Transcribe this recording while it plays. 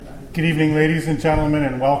Good evening, ladies and gentlemen,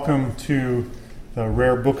 and welcome to the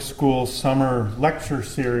Rare Book School Summer Lecture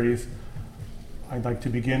Series. I'd like to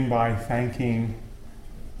begin by thanking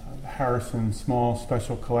the Harrison Small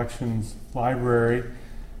Special Collections Library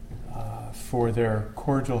for their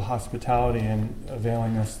cordial hospitality and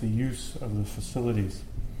availing us the use of the facilities.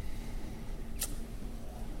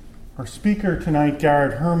 Our speaker tonight,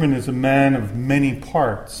 Garrett Herman, is a man of many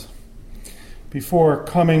parts. Before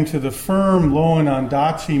coming to the firm Lowen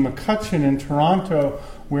Ondaatje McCutcheon in Toronto,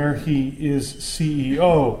 where he is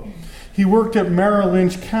CEO, he worked at Merrill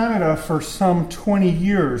Lynch Canada for some 20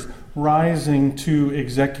 years, rising to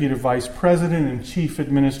Executive Vice President and Chief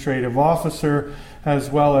Administrative Officer, as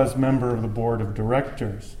well as member of the Board of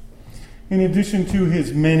Directors. In addition to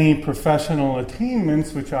his many professional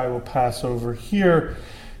attainments, which I will pass over here,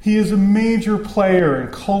 he is a major player in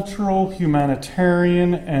cultural,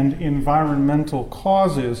 humanitarian, and environmental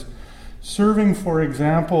causes, serving, for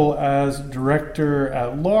example, as Director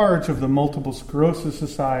at Large of the Multiple Sclerosis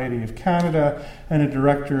Society of Canada and a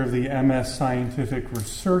Director of the MS Scientific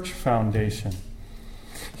Research Foundation.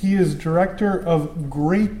 He is Director of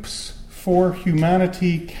Grapes for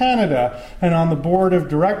Humanity Canada and on the Board of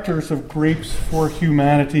Directors of Grapes for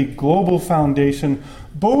Humanity Global Foundation,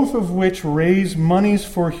 both of which raise monies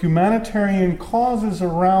for humanitarian causes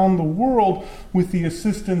around the world with the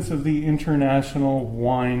assistance of the international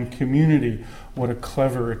wine community. What a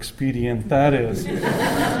clever expedient that is.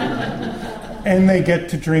 And they get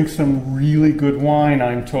to drink some really good wine,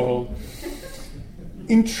 I'm told.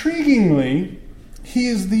 Intriguingly, he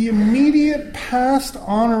is the immediate past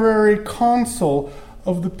honorary consul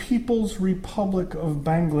of the People's Republic of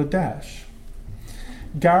Bangladesh.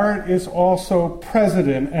 Garrett is also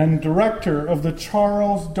president and director of the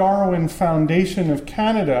Charles Darwin Foundation of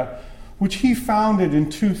Canada, which he founded in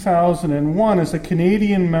 2001 as a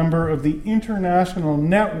Canadian member of the international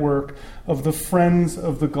network of the Friends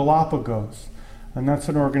of the Galapagos. And that's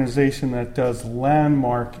an organization that does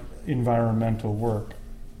landmark environmental work.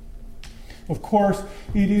 Of course,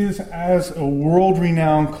 it is as a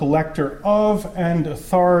world-renowned collector of and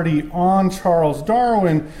authority on Charles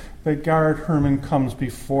Darwin that Garrett Herman comes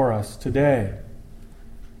before us today.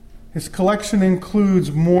 His collection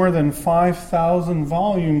includes more than 5,000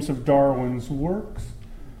 volumes of Darwin's works,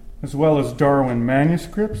 as well as Darwin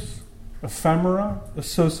manuscripts, ephemera,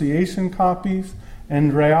 association copies,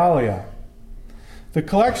 and realia. The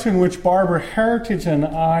collection, which Barbara Heritage and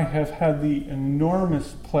I have had the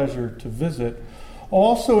enormous pleasure to visit,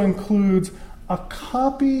 also includes a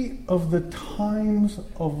copy of the Times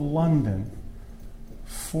of London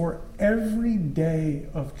for every day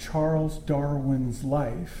of Charles Darwin's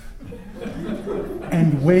life,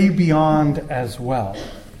 and way beyond as well.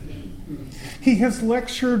 He has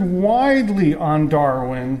lectured widely on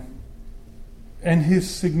Darwin and his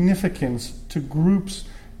significance to groups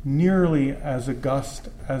nearly as august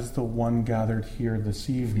as the one gathered here this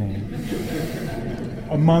evening.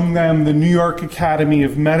 Among them, the New York Academy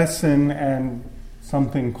of Medicine and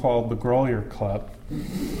something called the Grolier Club.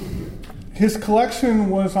 His collection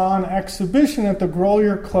was on exhibition at the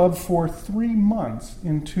Grolier Club for 3 months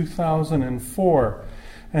in 2004,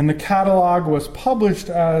 and the catalog was published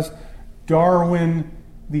as Darwin,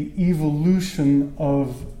 the Evolution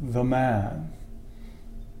of the Man.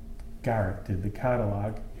 Garrett did the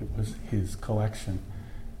catalog. It was his collection.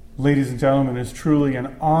 Ladies and gentlemen, it's truly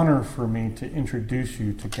an honor for me to introduce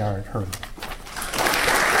you to Garrett Herman.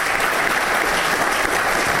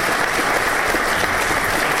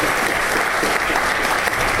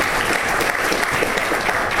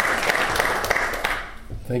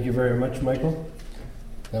 Thank you very much, Michael.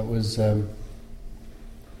 That was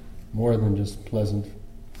more than just pleasant.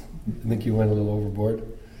 I think you went a little overboard.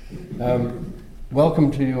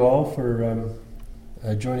 Welcome to you all for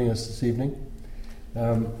joining us this evening.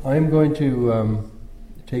 I'm going to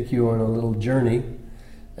take you on a little journey,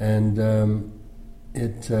 and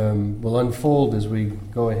it will unfold as we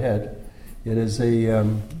go ahead. It is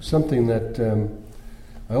something that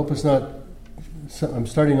I hope it's not. I'm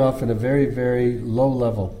starting off at a very, very low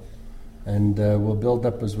level, and we'll build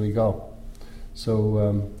up as we go.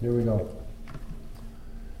 So here we go.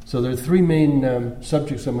 So there are 3 main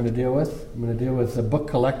subjects I'm going to deal with. I'm going to deal with the book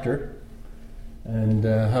collector and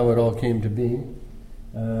how it all came to be,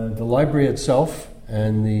 the library itself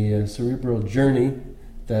and the cerebral journey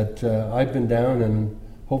that I've been down and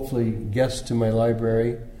hopefully guests to my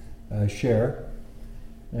library share.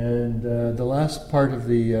 And the last part of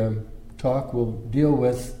the talk will deal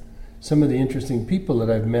with some of the interesting people that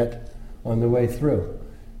I've met on the way through.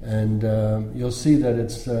 And you'll see that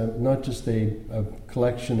it's not just a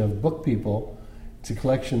collection of book people, it's a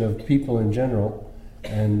collection of people in general,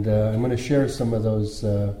 And I'm going to share some of those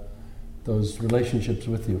relationships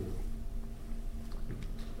with you.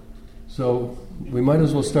 So we might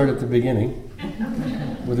as well start at the beginning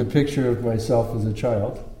with a picture of myself as a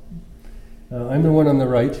child. I'm the one on the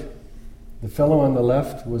right. The fellow on the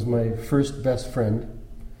left was my first best friend.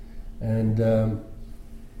 And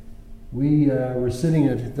we were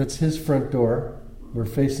sitting that's his front door. We're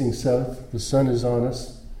facing south. The sun is on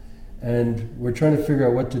us. And we're trying to figure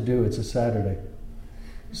out what to do. It's a Saturday.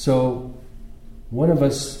 So one of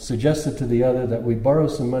us suggested to the other that we borrow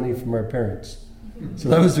some money from our parents. So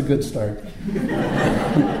that was a good start.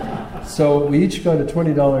 So we each got a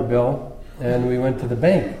 $20 bill, and we went to the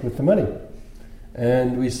bank with the money.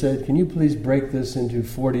 And we said, can you please break this into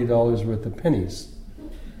 $40 worth of pennies?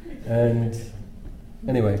 And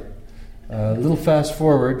anyway, a little fast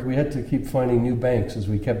forward, we had to keep finding new banks as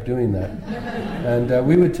we kept doing that. And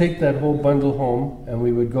we would take that whole bundle home, and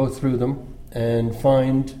we would go through them and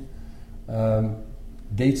find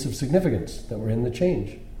dates of significance that were in the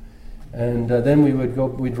change. And then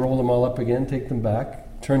we'd roll them all up again, take them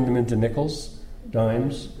back, turn them into nickels,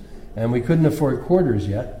 dimes, and we couldn't afford quarters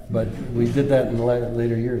yet, but we did that in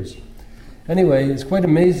later years. Anyway, it's quite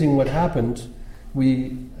amazing what happened.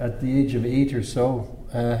 We, at the age of 8 or so,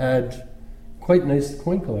 had quite nice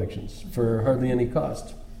coin collections for hardly any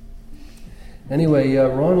cost. Anyway,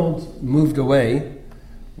 Ronald moved away.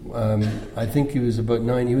 I think he was about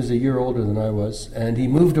 9. He was a year older than I was, and he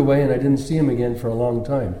moved away, and I didn't see him again for a long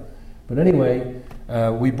time. But anyway,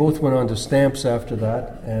 we both went on to stamps after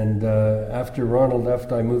that, and after Ronald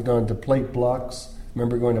left, I moved on to plate blocks. I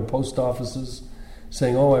remember going to post offices,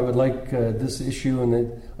 saying, "Oh, I would like this issue,"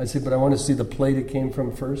 and I'd say, "But I want to see the plate it came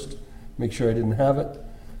from first, make sure I didn't have it."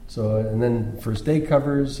 So, and then first day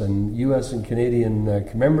covers and U.S. and Canadian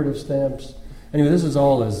commemorative stamps. Anyway, this is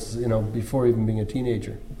all as before even being a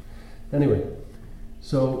teenager. Anyway,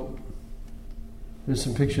 so there's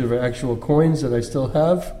some pictures of actual coins that I still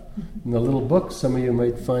have in the little books. Some of you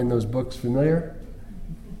might find those books familiar.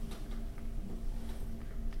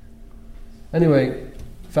 Anyway,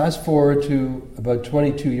 fast forward to about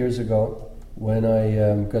 22 years ago when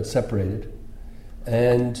I got separated,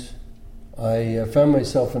 and I found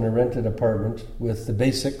myself in a rented apartment with the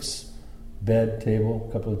basics: bed, table,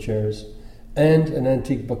 a couple of chairs, and an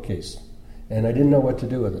antique bookcase. And I didn't know what to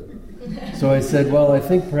do with it. So I said, well, I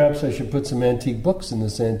think perhaps I should put some antique books in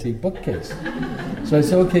this antique bookcase. So I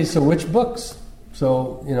said, okay, so which books?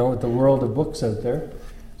 So, with the world of books out there.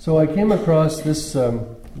 So I came across this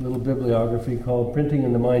little bibliography called Printing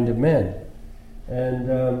in the Mind of Man. And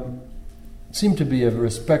it seemed to be a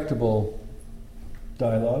respectable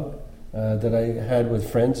dialogue that I had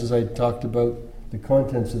with friends as I talked about the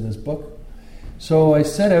contents of this book. So I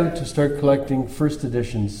set out to start collecting first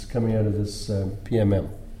editions coming out of this PMM.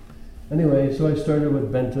 Anyway, so I started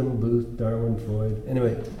with Bentham, Booth, Darwin, Freud.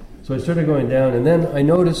 Anyway, so I started going down, and then I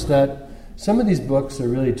noticed that some of these books are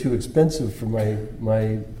really too expensive for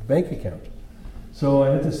my bank account. So I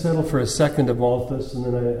had to settle for a second of Malthus, and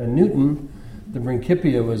then a Newton, the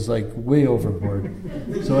Principia, was like way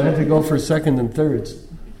overboard. So I had to go for second and thirds.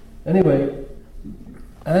 Anyway,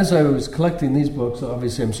 as I was collecting these books,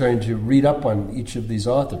 obviously I'm starting to read up on each of these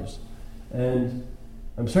authors. And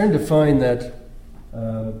I'm starting to find that,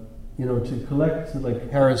 to collect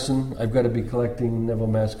like Harrison, I've got to be collecting Neville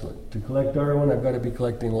Maskelyne. To collect Darwin, I've got to be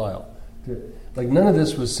collecting Lyell. None of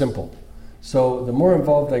this was simple. So the more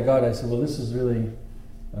involved I got, I said, well, this is really,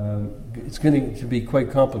 it's going to be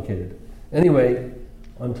quite complicated. Anyway,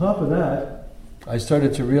 on top of that, I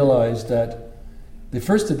started to realize that the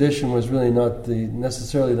first edition was really not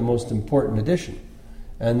necessarily the most important edition,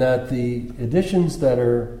 and that the editions that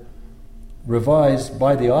are revised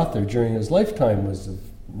by the author during his lifetime was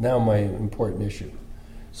now my important issue.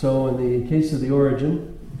 So in the case of the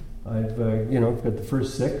Origin, I've got the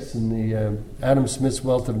first 6, and the Adam Smith's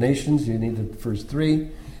Wealth of Nations, you need the first 3,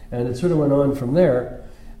 and it sort of went on from there,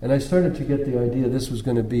 and I started to get the idea this was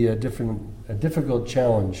going to be a difficult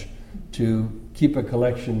challenge to keep a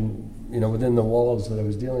collection within the walls that I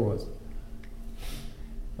was dealing with.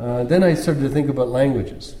 Then I started to think about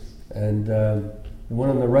languages. And the one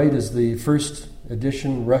on the right is the first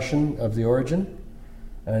edition Russian of the Origin.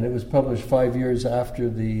 And it was published 5 years after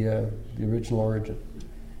the original Origin.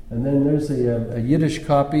 And then there's a Yiddish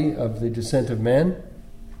copy of The Descent of Man.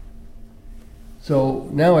 So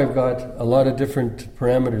now I've got a lot of different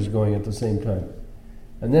parameters going at the same time.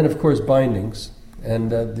 And then, of course, bindings.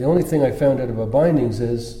 And the only thing I found out about bindings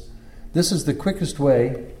is this is the quickest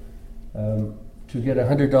way to get a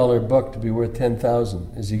 $100 book to be worth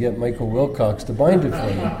 $10,000, is you get Michael Wilcox to bind it for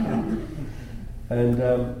you. And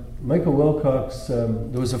Michael Wilcox, there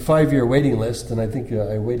was a 5-year waiting list, and I think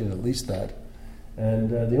I waited at least that. And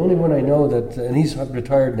the only one I know that, and he's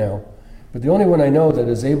retired now, but the only one I know that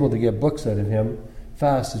is able to get books out of him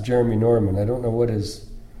fast is Jeremy Norman. I don't know what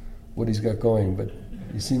he's got going, but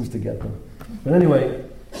he seems to get them. But anyway,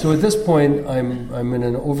 so at this point, I'm in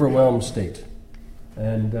an overwhelmed state.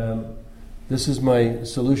 And this is my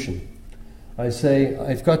solution. I say,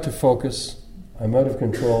 I've got to focus. I'm out of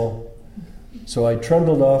control. So I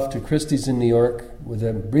trundled off to Christie's in New York with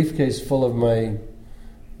a briefcase full of my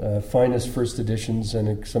finest first editions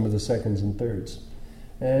and some of the seconds and thirds.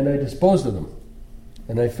 And I disposed of them.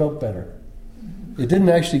 And I felt better. It didn't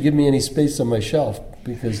actually give me any space on my shelf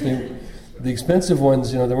because the expensive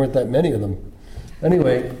ones, there weren't that many of them.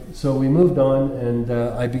 Anyway, so we moved on, and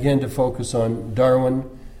I began to focus on Darwin,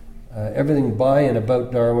 everything by and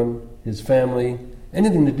about Darwin, his family,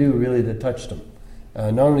 anything to do really that touched him.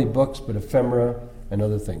 Not only books, but ephemera and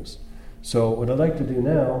other things. So what I'd like to do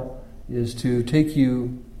now is to take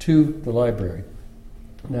you to the library.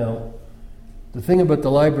 Now, the thing about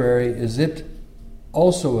the library is it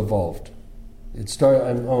also evolved. And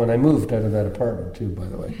I moved out of that apartment too, by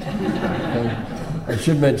the way. I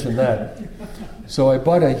should mention that. So I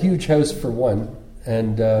bought a huge house for one,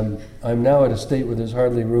 and I'm now at a state where there's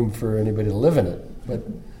hardly room for anybody to live in it. But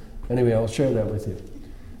anyway, I'll share that with you.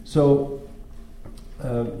 So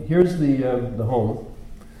here's the home.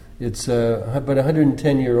 It's about a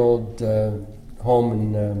 110-year-old home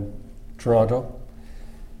in Toronto.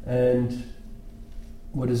 And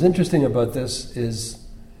what is interesting about this is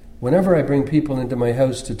whenever I bring people into my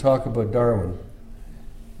house to talk about Darwin,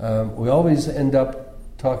 we always end up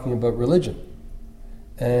talking about religion.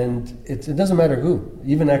 And it doesn't matter who,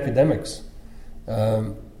 even academics.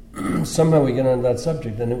 Somehow we get on that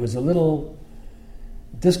subject, and it was a little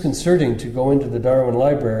disconcerting to go into the Darwin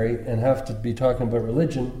Library and have to be talking about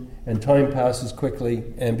religion, and time passes quickly,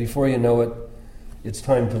 and before you know it, it's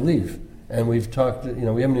time to leave. And we've talked,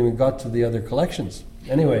 we haven't even got to the other collections.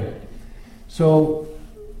 Anyway, so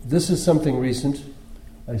this is something recent.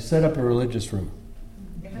 I set up a religious room.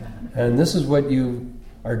 And this is what you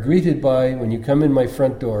are greeted by when you come in my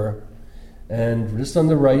front door, and just on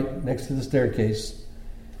the right, next to the staircase,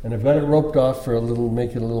 and I've got it roped off for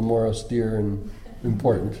make it a little more austere and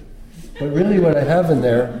important. But really what I have in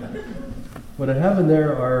there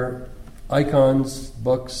are icons,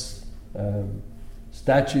 books,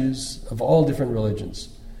 statues of all different religions.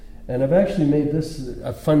 And I've actually made this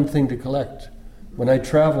a fun thing to collect. When I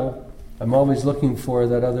travel, I'm always looking for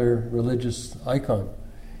that other religious icon.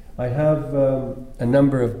 I have a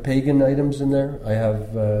number of pagan items in there. I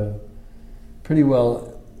have pretty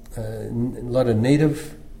well a lot of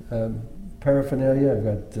native paraphernalia. I've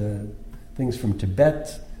got things from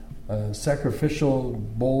Tibet, sacrificial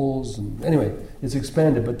bowls. And anyway, it's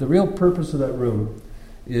expanded. But the real purpose of that room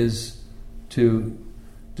is to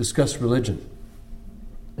discuss religion.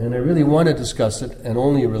 And I really want to discuss it, and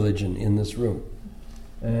only religion, in this room.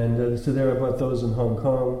 And so there I bought those in Hong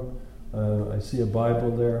Kong. I see a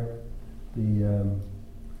Bible there.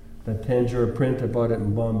 That Tanjore print, I bought it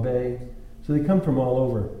in Bombay. So they come from all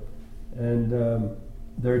over. And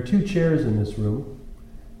there are 2 chairs in this room.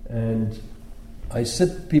 And I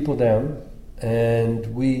sit people down,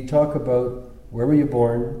 and we talk about where were you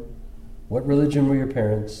born, what religion were your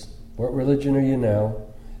parents, what religion are you now,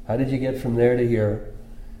 how did you get from there to here,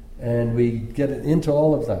 and we get into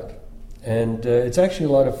all of that. And it's actually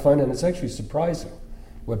a lot of fun, and it's actually surprising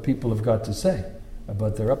what people have got to say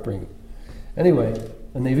about their upbringing. Anyway,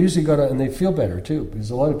 and they've usually and they feel better too,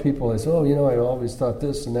 because a lot of people say, I always thought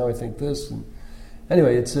this, and now I think this. And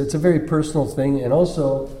anyway, it's a very personal thing, and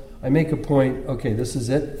also I make a point, okay, this is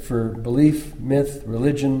it for belief, myth,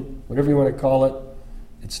 religion, whatever you want to call it.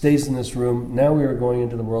 It stays in this room. Now we are going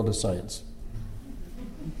into the world of science.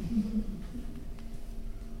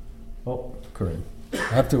 Oh, Corinne. I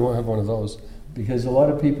have to have one of those, because a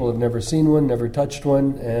lot of people have never seen one, never touched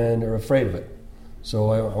one, and are afraid of it.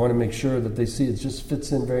 So I want to make sure that they see it just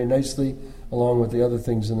fits in very nicely along with the other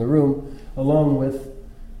things in the room, along with,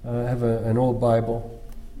 I have an old Bible,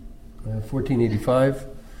 1485.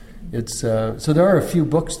 It's so there are a few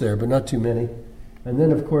books there, but not too many. And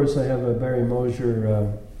then, of course, I have a Barry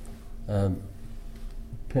Mosher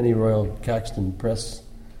Pennyroyal Caxton Press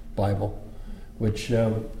Bible, which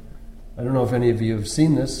I don't know if any of you have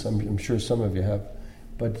seen this. I'm sure some of you have.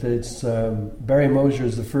 But it's Barry Mosher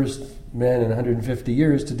is the first man in 150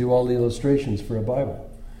 years to do all the illustrations for a Bible.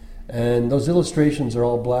 And those illustrations are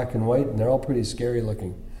all black and white, and they're all pretty scary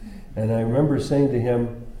looking. And I remember saying to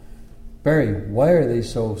him, Barry, why are they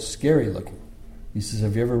so scary looking? He says,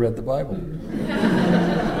 have you ever read the Bible?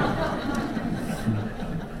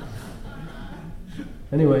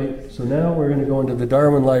 Anyway, so now we're going to go into the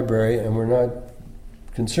Darwin Library, and we're not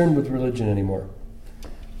concerned with religion anymore.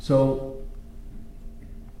 So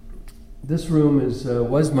this room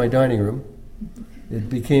was my dining room. It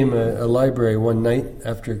became a library one night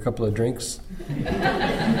after a couple of drinks.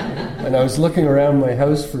 And I was looking around my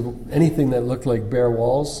house for anything that looked like bare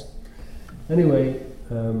walls. Anyway,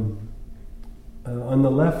 on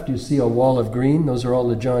the left you see a wall of green. Those are all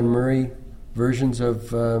the John Murray versions of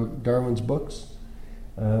Darwin's books.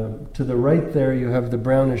 To the right there you have the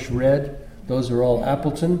brownish red. Those are all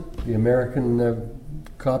Appleton, the American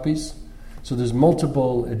copies. So there's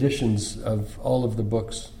multiple editions of all of the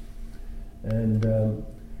books. And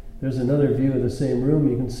there's another view of the same room.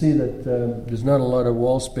 You can see that there's not a lot of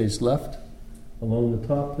wall space left along the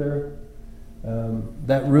top there.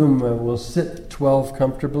 That room will sit 12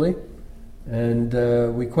 comfortably. And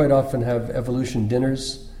we quite often have evolution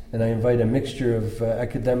dinners. And I invite a mixture of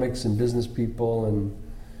academics and business people and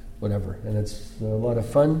whatever. And it's a lot of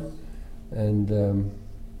fun. And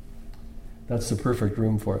that's the perfect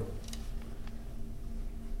room for it.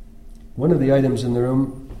 One of the items in the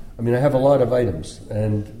room, I have a lot of items,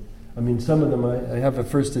 and some of them, I have a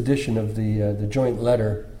first edition of the joint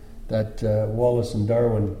letter that Wallace and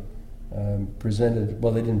Darwin presented.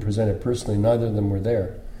 Well, they didn't present it personally, neither of them were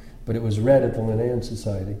there, but it was read at the Linnaean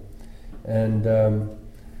Society. And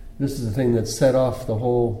this is the thing that set off the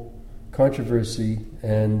whole controversy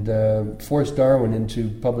and forced Darwin into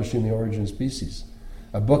publishing The Origin of Species,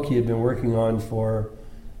 a book he had been working on for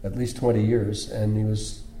at least 20 years, and he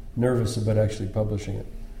was nervous about actually publishing it.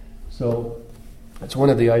 So that's one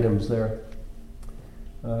of the items there.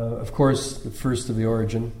 Of course, the first of The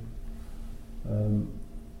Origin.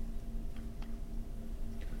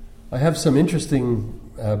 I have some interesting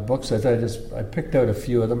books. I picked out a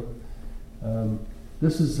few of them.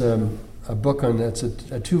 This is a book that's a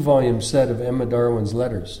 2-volume set of Emma Darwin's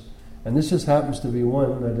letters. And this just happens to be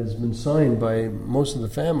one that has been signed by most of the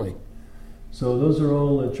family. So those are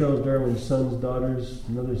all Charles Darwin's sons, daughters,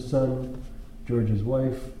 another son, George's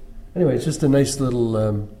wife. Anyway, it's just a nice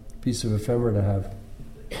little piece of ephemera to have.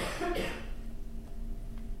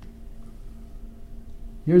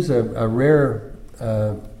 Here's a rare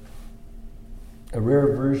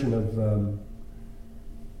version of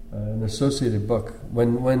an associated book.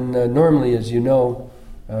 When normally, as you know,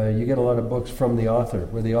 you get a lot of books from the author,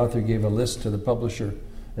 where the author gave a list to the publisher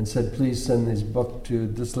and said, please send this book to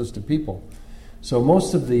this list of people. So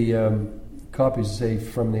most of the copies say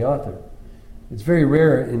from the author. It's very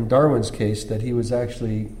rare in Darwin's case that he was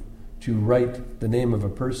actually to write the name of a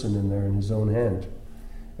person in there in his own hand.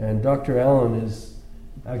 And Dr. Allen is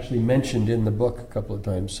actually mentioned in the book a couple of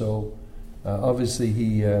times. So obviously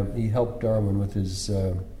he helped Darwin with his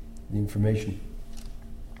the information.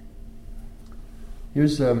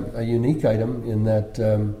 Here's a unique item in that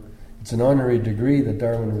it's an honorary degree that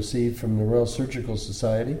Darwin received from the Royal Surgical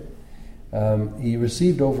Society. He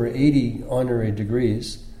received over 80 honorary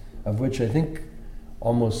degrees, of which I think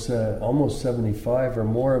almost 75 or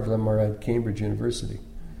more of them are at Cambridge University.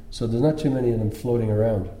 So there's not too many of them floating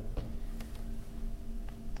around.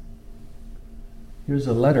 Here's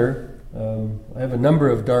a letter. I have a number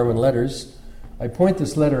of Darwin letters. I point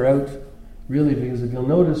this letter out really because if you'll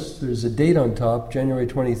notice, there's a date on top, January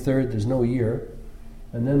 23rd, there's no year.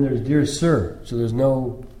 And then there's Dear Sir, so there's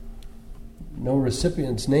no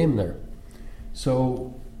recipient's name there.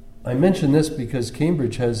 So I mention this because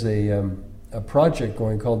Cambridge has a project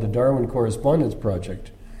going called the Darwin Correspondence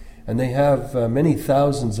Project. And they have many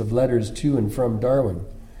thousands of letters to and from Darwin.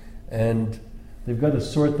 And they've got to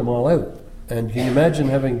sort them all out. And can you imagine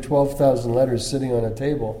having 12,000 letters sitting on a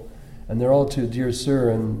table, and they're all to Dear Sir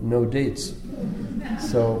and no dates?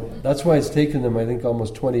 So that's why it's taken them, I think,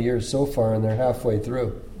 almost 20 years so far, and they're halfway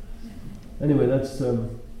through. Anyway, that's... of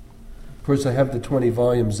course, I have the 20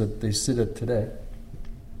 volumes that they sit at today.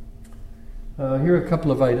 Here are a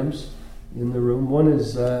couple of items in the room. One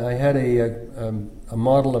is I had a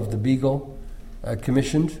model of the Beagle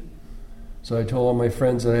commissioned. So I told all my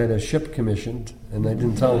friends that I had a ship commissioned, and I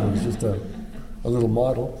didn't tell them it was just a little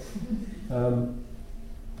model.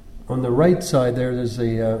 On the right side there's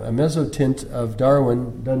a mezzotint of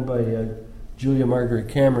Darwin done by Julia Margaret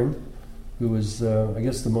Cameron, who was, I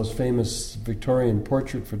guess, the most famous Victorian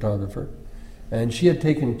portrait photographer. And she had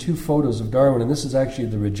taken 2 photos of Darwin, and this is actually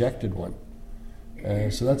the rejected one.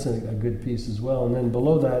 So that's a good piece as well. And then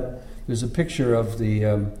below that, there's a picture of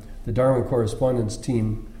the Darwin correspondence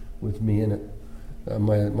team with me in it,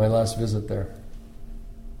 my last visit there.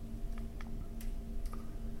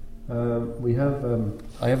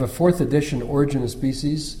 I have a 4th edition Origin of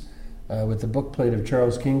Species with the bookplate of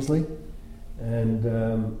Charles Kingsley. And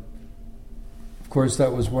course,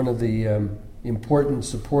 that was one of the important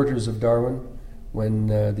supporters of Darwin when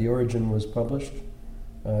The Origin was published.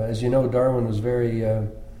 As you know, Darwin was very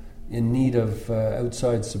in need of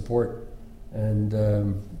outside support,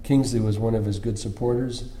 and Kingsley was one of his good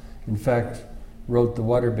supporters. In fact, wrote The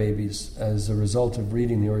Water Babies as a result of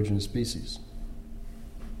reading The Origin of Species.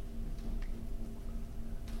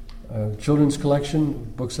 Children's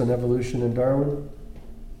collection, books on evolution and Darwin.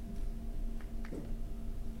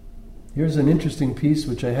 Here's an interesting piece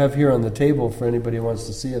which I have here on the table for anybody who wants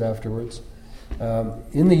to see it afterwards.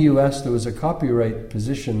 In the US, there was a copyright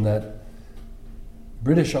position that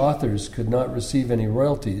British authors could not receive any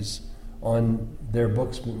royalties on their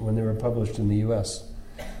books when they were published in the US.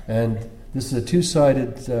 And this is a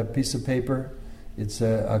two-sided piece of paper. It's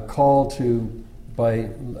a call by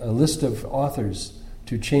a list of authors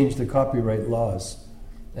to change the copyright laws.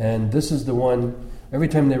 And this is the one, every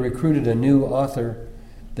time they recruited a new author,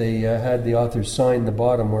 they had the author sign the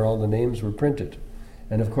bottom where all the names were printed.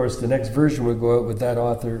 And of course, the next version would go out with that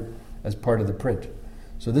author as part of the print.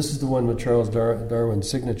 So this is the one with Charles Darwin's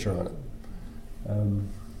signature on it.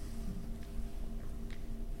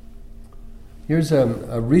 Here's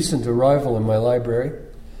a recent arrival in my library,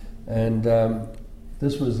 and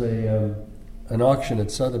this was an auction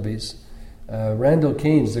at Sotheby's. Randall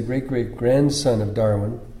Keynes, the great-great-grandson of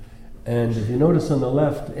Darwin, and if you notice on the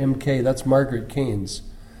left, MK, that's Margaret Keynes.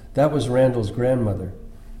 That was Randall's grandmother,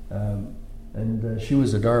 and she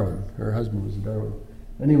was a Darwin. Her husband was a Darwin.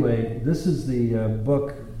 Anyway, this is the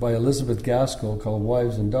book by Elizabeth Gaskell called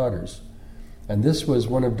Wives and Daughters, and this was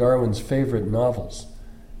one of Darwin's favorite novels.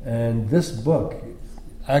 And this book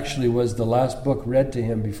actually was the last book read to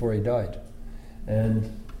him before he died.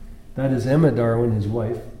 And that is Emma Darwin, his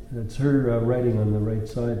wife. That's her writing on the right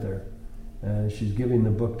side there. She's giving the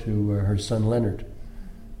book to her son Leonard.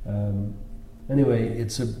 Anyway,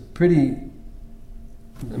 it's getting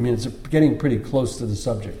pretty close to the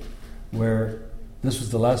subject, where this was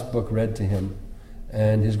the last book read to him.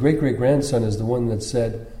 And his great-great-grandson is the one that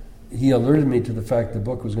said, he alerted me to the fact the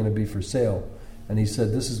book was going to be for sale. And he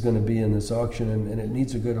said, this is going to be in this auction, and it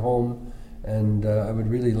needs a good home, and I would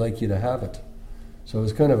really like you to have it. So it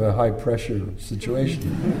was kind of a high-pressure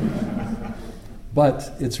situation.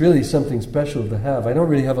 But it's really something special to have. I don't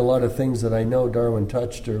really have a lot of things that I know Darwin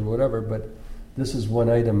touched or whatever, but this is one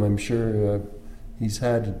item I'm sure he's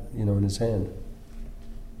had, in his hand.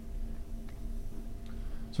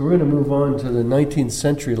 So we're going to move on to the 19th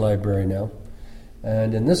century library now.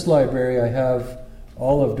 And in this library I have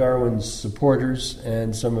all of Darwin's supporters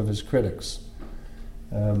and some of his critics.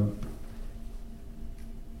 There's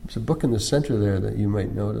a book in the center there that you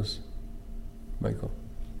might notice, Michael.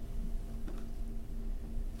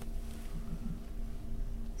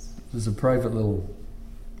 There's a private little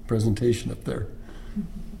presentation up there.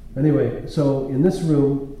 Anyway, so in this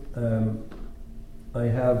room, I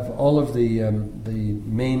have all of the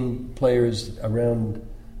main players around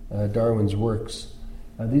Darwin's works.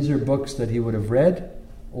 These are books that he would have read,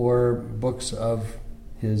 or books of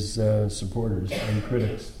his supporters and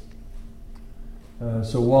critics.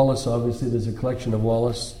 So Wallace, obviously, there's a collection of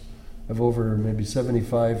Wallace. I have over maybe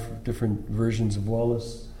 75 different versions of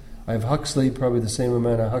Wallace. I have Huxley, probably the same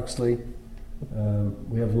amount of Huxley.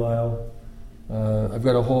 We have Lyell. I've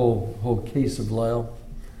got a whole case of Lyell.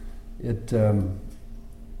 This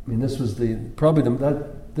was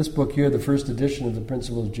this book here, the first edition of the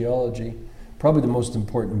Principles of Geology, probably the most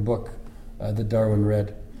important book that Darwin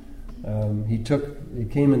read.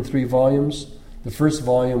 It came in 3 volumes. The first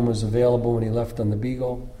volume was available when he left on the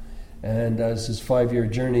Beagle, and as his 5-year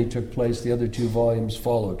journey took place, the other 2 volumes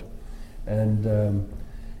followed. And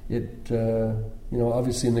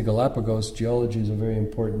obviously in the Galapagos, geology is a very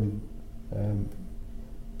important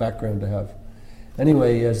background to have.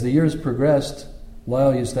 Anyway, as the years progressed,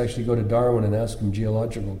 Lyell used to actually go to Darwin and ask him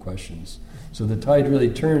geological questions. So the tide really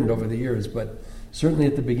turned over the years, but certainly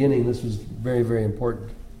at the beginning this was very, very important.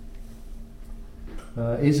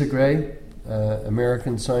 Asa Gray,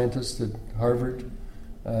 American scientist at Harvard,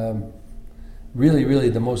 really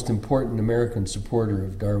the most important American supporter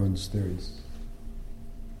of Darwin's theories.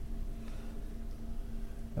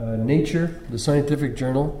 Nature, the scientific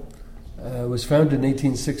journal, was founded in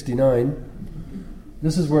 1869.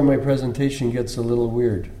 This is where my presentation gets a little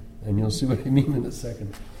weird, and you'll see what I mean in a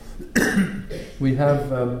second. We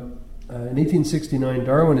have, in 1869,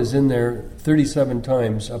 Darwin is in there 37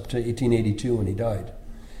 times up to 1882 when he died.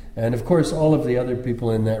 And of course, all of the other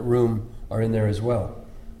people in that room are in there as well.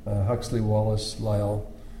 Huxley, Wallace,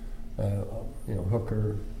 Lyell,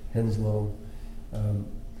 Hooker, Henslow.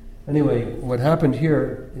 Anyway, what happened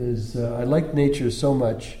here is I liked Nature so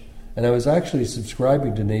much, and I was actually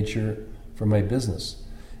subscribing to Nature for my business.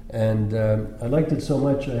 And I liked it so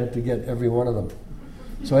much I had to get every one of them.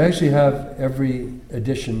 So I actually have every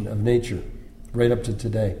edition of Nature right up to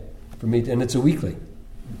today for me, and it's a weekly.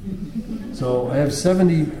 So I have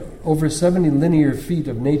over 70 linear feet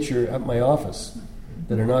of Nature at my office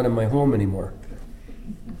that are not in my home anymore.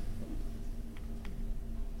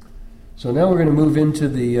 So now we're going to move into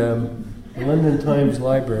the London Times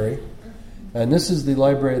Library. And this is the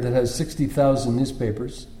library that has 60,000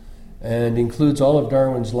 newspapers and includes all of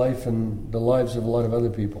Darwin's life and the lives of a lot of other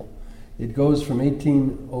people. It goes from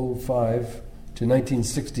 1805 to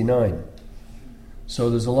 1969. So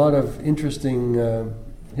there's a lot of interesting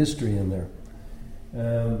history in there.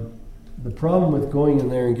 The problem with going in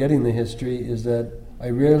there and getting the history is that I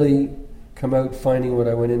rarely come out finding what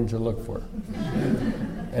I went in to look for.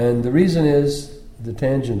 And the reason is the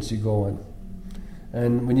tangents you go on.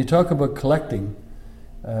 And when you talk about collecting,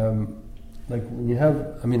 like when you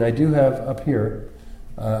have, I do have up here,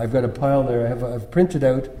 I've got a pile there, I've printed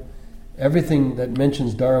out everything that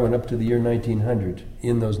mentions Darwin up to the year 1900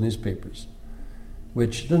 in those newspapers,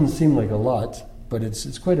 which doesn't seem like a lot, but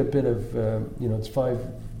it's quite a bit of, it's 5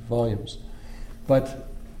 volumes. But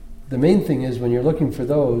the main thing is when you're looking for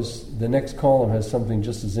those, the next column has something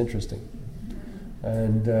just as interesting.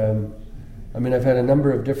 And I've had a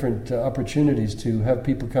number of different opportunities to have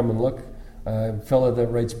people come and look. A fellow that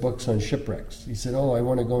writes books on shipwrecks, he said, I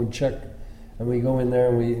want to go and check. And we go in there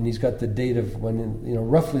and he's got the date of when,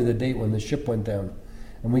 roughly the date when the ship went down.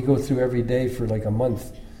 And we go through every day for like a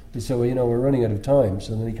month. We say, we're running out of time.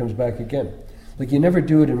 So then he comes back again. Like you never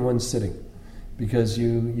do it in one sitting because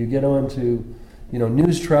you get on to,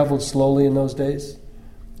 news traveled slowly in those days.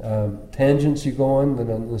 Tangents you go on, then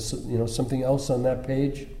on something else on that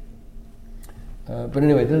page. But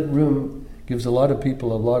anyway, that room gives a lot of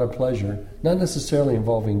people a lot of pleasure, not necessarily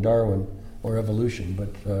involving Darwin or evolution, but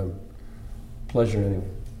pleasure anyway.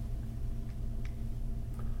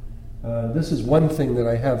 This is one thing that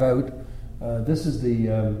I have out. This is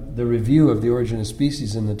the review of The Origin of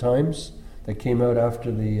Species in the Times that came out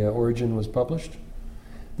after the Origin was published.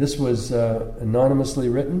 This was anonymously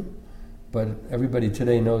written, but everybody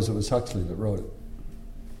today knows it was Huxley that wrote it.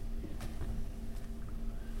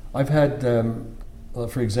 I've had,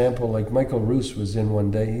 for example, like Michael Roos was in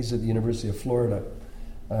one day. He's at the University of Florida.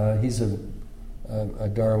 He's a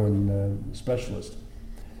Darwin specialist.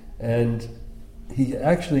 And he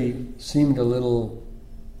actually seemed a little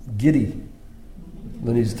giddy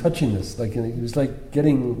when he's touching this. Like he was like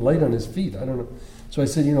getting light on his feet. I don't know. So I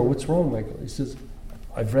said, what's wrong, Michael? He says,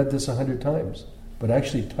 I've read this 100 times. But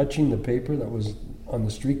actually touching the paper that was on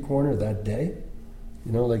the street corner that day,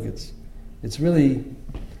 it's really...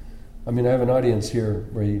 I have an audience here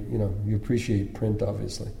where you appreciate print,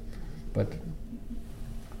 obviously. But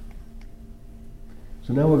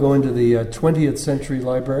so now we'll go into the 20th century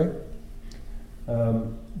library.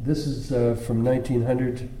 This is from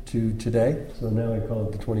 1900 to today, so now I call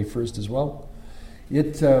it the 21st as well.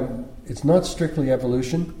 It's not strictly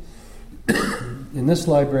evolution. In this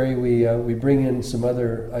library, we bring in some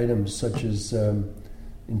other items such as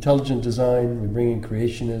intelligent design. We bring in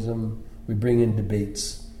creationism. We bring in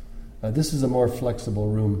debates. This is a more flexible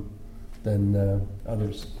room than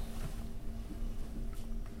others.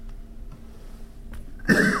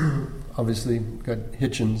 Obviously, got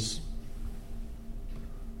Hitchens,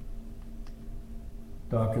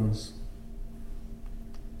 Dawkins,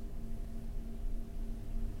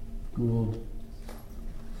 Gould.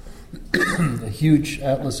 A huge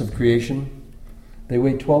atlas of creation. They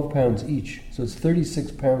weigh 12 pounds each, so it's 36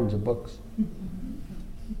 pounds of books.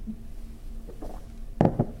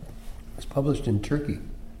 It's published in Turkey.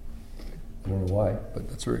 I don't know why, but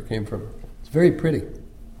that's where it came from. It's very pretty.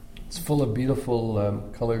 It's full of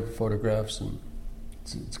beautiful colored photographs, and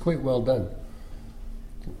it's quite well done.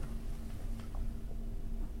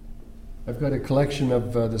 I've got a collection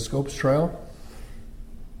of the Scopes trial.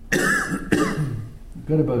 I've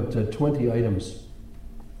got about 20 items.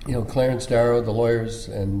 Clarence Darrow, the lawyers,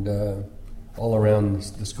 and all around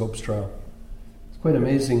the Scopes trial. It's quite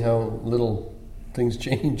amazing how little things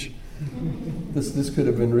change. This could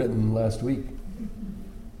have been written last week.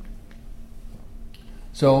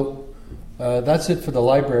 So that's it for the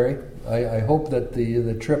library. I hope that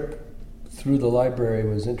the trip through the library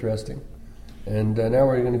was interesting. And now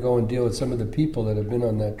we're going to go and deal with some of the people that have been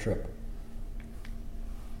on that trip.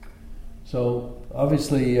 So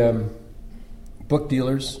obviously, book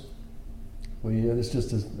dealers. There's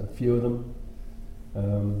just a few of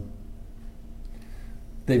them.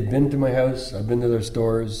 They've been to my house. I've been to their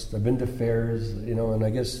stores. I've been to fairs. And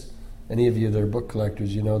I guess any of you that are book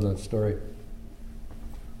collectors, you know the story.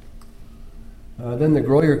 Then the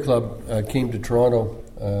Groyer Club came to Toronto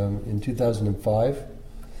in 2005.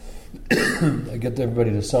 I get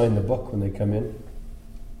everybody to sign the book when they come in.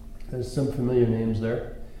 There's some familiar names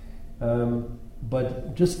there.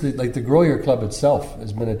 But just the Groyer Club itself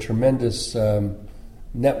has been a tremendous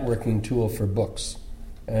networking tool for books.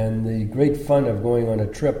 And the great fun of going on a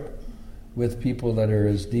trip with people that are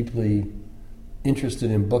as deeply interested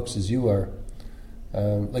in books as you are.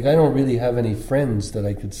 I don't really have any friends that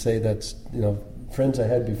I could say that's, friends I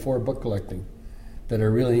had before book collecting that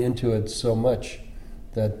are really into it so much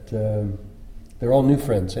that they're all new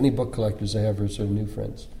friends. Any book collectors I have are sort of new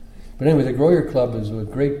friends. But anyway, the Groyer Club is a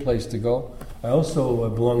great place to go. I also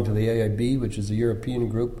belong to the AIB, which is a European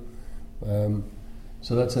group.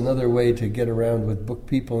 So that's another way to get around with book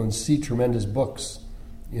people and see tremendous books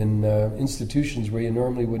in institutions where you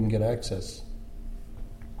normally wouldn't get access.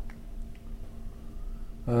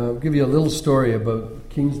 I'll give you a little story about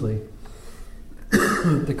Kingsley.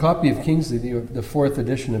 The copy of Kingsley, the fourth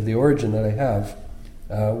edition of The Origin that I have,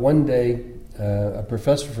 one day a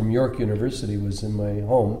professor from York University was in my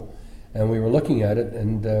home, and we were looking at it,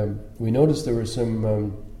 and we noticed there were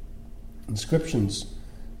some inscriptions,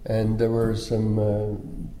 and there were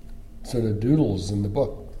some sort of doodles in the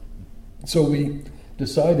book. So we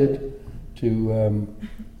decided to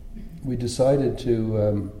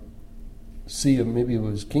see if maybe it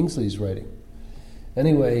was Kingsley's writing.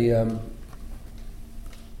 Anyway,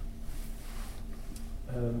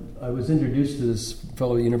 I was introduced to this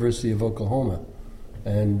fellow at the University of Oklahoma,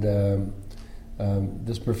 and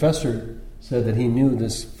this professor said that he knew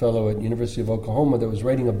this fellow at University of Oklahoma that was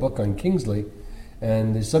writing a book on Kingsley,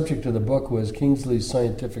 and the subject of the book was Kingsley's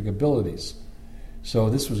scientific abilities.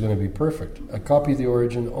 So this was going to be perfect. A copy of The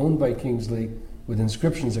Origin owned by Kingsley with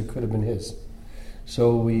inscriptions that could have been his.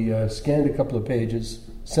 So we scanned a couple of pages,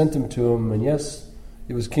 sent them to him, and yes,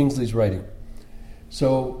 it was Kingsley's writing.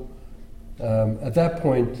 So at that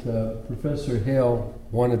point, Professor Hale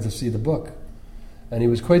wanted to see the book. And he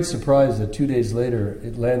was quite surprised that 2 days later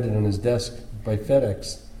it landed on his desk by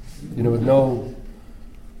FedEx, with no...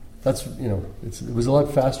 it was a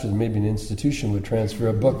lot faster than maybe an institution would transfer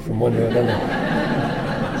a book from one to another.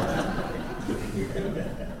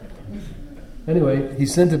 Anyway, he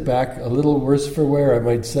sent it back, a little worse for wear, I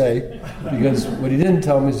might say, because what he didn't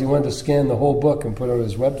tell me is he wanted to scan the whole book and put it on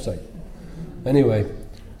his website. Anyway,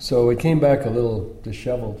 so it came back a little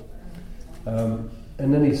disheveled.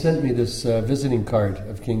 And then he sent me this visiting card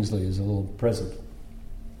of Kingsley as a little present.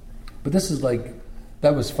 But this is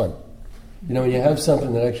that was fun. When you have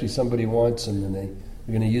something that actually somebody wants and then they're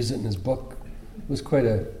going to use it in his book, it was quite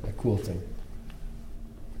a cool thing.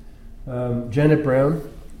 Janet Brown,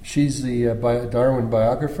 she's the Darwin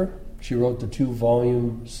biographer. She wrote the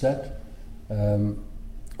 2-volume set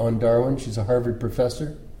on Darwin. She's a Harvard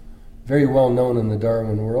professor, very well known in the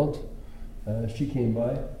Darwin world. She came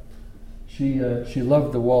by. She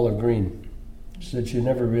loved the wall of green. She said she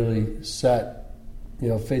never really sat,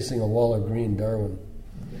 facing a wall of green Darwin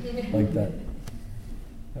like that.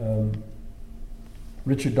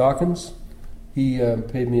 Richard Dawkins, he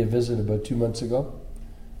paid me a visit about 2 months ago,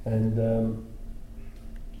 and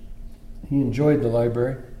he enjoyed the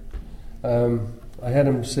library. I had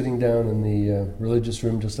him sitting down in the religious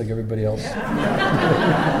room just like everybody else.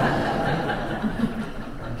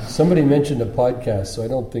 Somebody mentioned a podcast, so I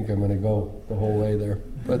don't think I'm going to go the whole way there.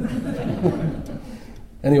 But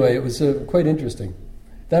anyway, it was quite interesting.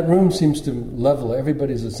 That room seems to level.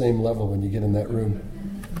 Everybody's the same level when you get in that room.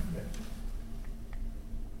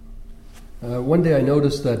 One day I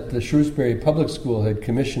noticed that the Shrewsbury Public School had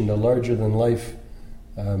commissioned a larger-than-life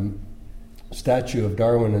statue of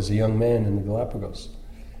Darwin as a young man in the Galapagos.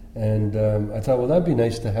 And I thought, well, that'd be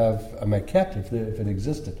nice to have a maquette if it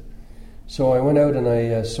existed. So I went out and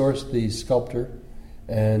I sourced the sculptor,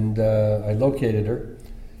 and I located her.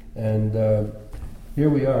 And here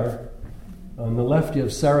we are. On the left, you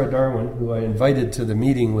have Sarah Darwin, who I invited to the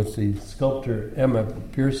meeting with the sculptor Emma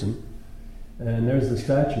Pearson. And there's the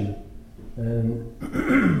statue. And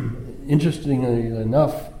interestingly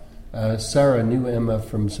enough, Sarah knew Emma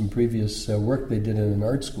from some previous work they did in an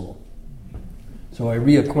art school. So I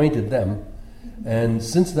reacquainted them. And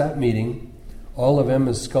since that meeting, all of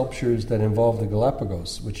Emma's sculptures that involve the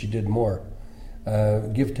Galapagos, which she did more,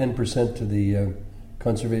 give 10% to the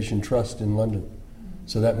Conservation Trust in London.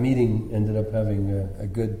 So that meeting ended up having a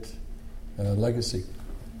good legacy.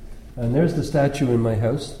 And there's the statue in my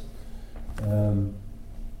house.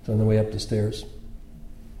 It's on the way up the stairs.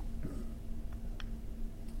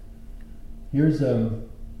 Here's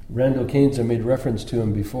Randall Keynes. I made reference to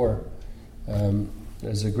him before.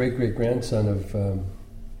 As a great-great-grandson of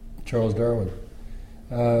Charles Darwin.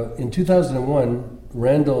 In 2001,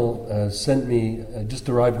 Randall sent me, just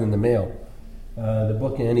arrived in the mail, the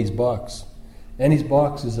book Annie's Box. Annie's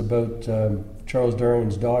Box is about Charles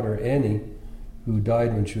Darwin's daughter, Annie, who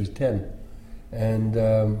died when she was 10. And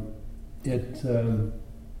it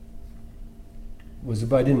was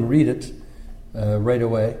about, I didn't read it right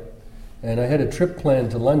away. And I had a trip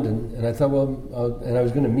planned to London, and I thought, and I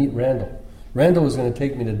was going to meet Randall. Randall was going to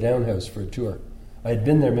take me to Downhouse for a tour. I had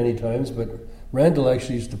been there many times, but Randall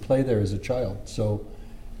actually used to play there as a child. So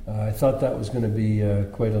I thought that was going to be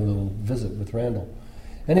quite a little visit with Randall.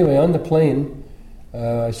 Anyway, on the plane,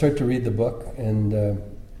 I start to read the book, and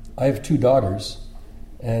I have 2 daughters,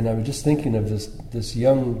 and I was just thinking of this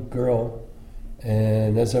young girl,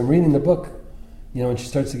 and as I'm reading the book, and she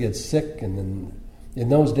starts to get sick, and then in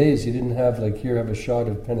those days you didn't have like, here, have a shot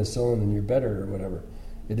of penicillin and you're better or whatever.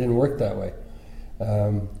 It didn't work that way.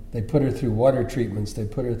 They put her through water treatments, they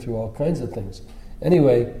put her through all kinds of things.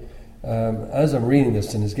 Anyway, as I'm reading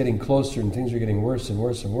this and it's getting closer and things are getting worse and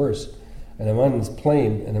worse and worse, and I'm on this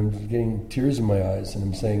plane and I'm getting tears in my eyes and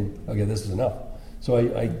I'm saying, okay, this is enough. So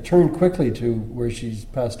I turn quickly to where she's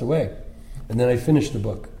passed away, and then I finish the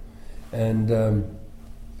book. And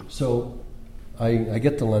so I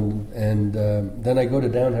get to London, and then I go to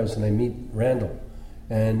Downhouse and I meet Randall.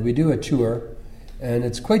 And we do a tour, and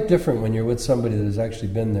it's quite different when you're with somebody that has actually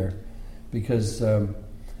been there, because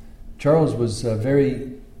Charles was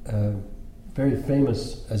very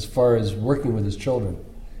famous as far as working with his children.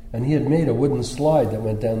 And he had made a wooden slide that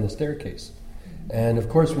went down the staircase. And of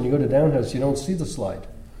course, when you go to Downhouse, you don't see the slide.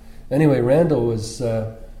 Anyway, Randall was...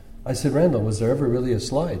 I said, Randall, was there ever really a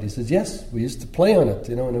slide? He says, yes, we used to play on it,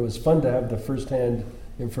 and it was fun to have the first-hand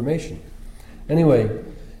information. Anyway,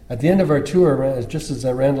 at the end of our tour, just as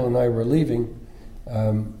Randall and I were leaving,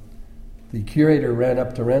 the curator ran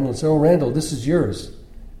up to Randall and said, oh, Randall, this is yours.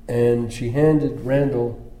 And she handed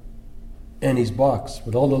Randall Annie's box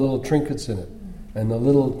with all the little trinkets in it, and the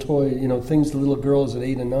little toy, things the little girls at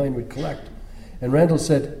 8 and 9 would collect. And Randall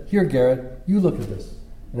said, here, Garrett, you look at this.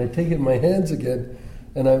 And I take it in my hands again,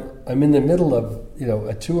 and I'm in the middle of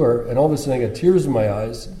a tour, and all of a sudden I got tears in my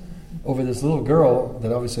eyes over this little girl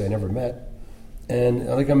that obviously I never met, and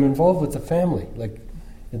I'm involved with the family. Like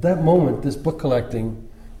at that moment, this book collecting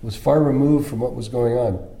was far removed from what was going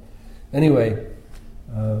on. Anyway,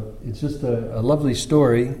 it's just a lovely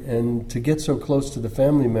story, and to get so close to the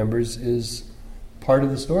family members is part of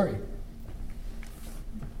the story.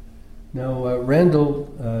 Now,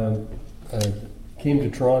 Randall came to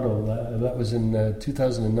Toronto. That was in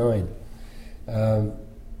 2009.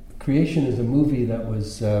 Creation is a movie that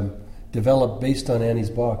was developed based on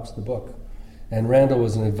Annie's Box, the book, and Randall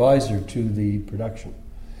was an advisor to the production.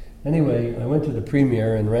 Anyway, I went to the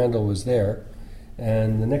premiere, and Randall was there,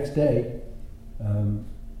 and the next day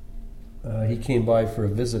he came by for a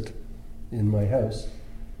visit in my house.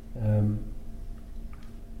 But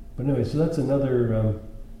anyway, so that's another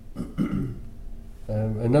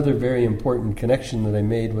very important connection that I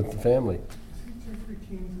made with the family. Is he Jeffrey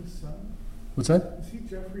Keynes' son? What's that? Is he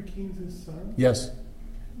Jeffrey Keynes' son? Yes.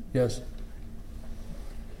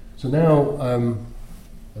 So now,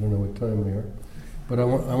 I don't know what time we are, but I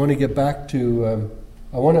want to get back to,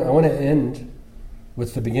 I want to end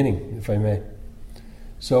with the beginning, if I may.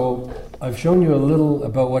 So I've shown you a little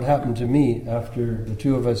about what happened to me after the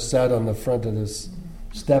two of us sat on the front of this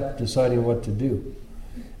step deciding what to do.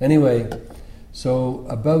 Anyway, so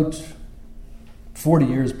about 40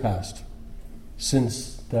 years passed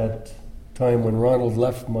since that time when Ronald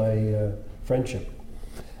left my friendship.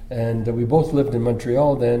 And we both lived in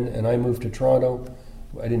Montreal then, and I moved to Toronto.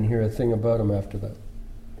 I didn't hear a thing about him after that.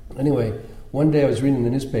 Anyway, one day I was reading the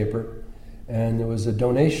newspaper, and there was a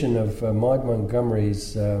donation of Maud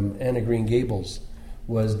Montgomery's Anne of Green Gables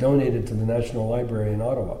was donated to the National Library in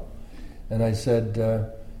Ottawa. And I said,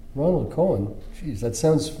 Ronald Cohen, geez, that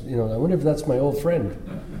sounds, I wonder if that's my old friend.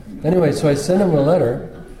 Anyway, so I sent him a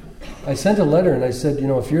letter. I sent a letter and I said,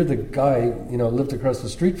 if you're the guy, lived across the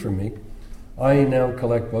street from me, I now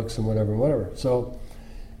collect books and whatever. So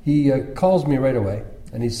he calls me right away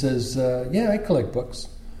and he says, yeah, I collect books.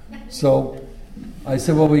 So I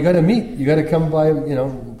said, well, we got to meet. You got to come by,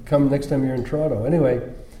 come next time you're in Toronto. Anyway,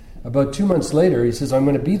 about 2 months later, he says, I'm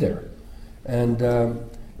going to be there. And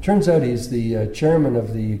turns out he's the chairman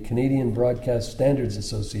of the Canadian Broadcast Standards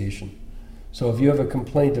Association. So if you have a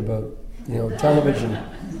complaint about, television,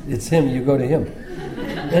 it's him, you go to him.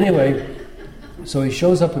 Anyway, so he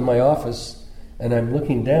shows up in my office, and I'm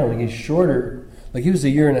looking down, and he's shorter, like he was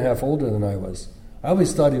 1.5 years older than I was. I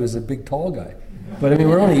always thought he was a big, tall guy. But,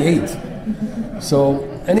 we're only 8. So,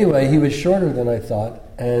 anyway, he was shorter than I thought,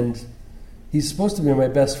 and he's supposed to be my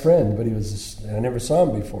best friend, but I never saw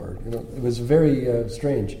him before. It was very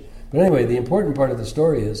strange. But anyway, the important part of the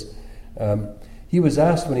story is he was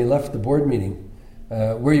asked when he left the board meeting,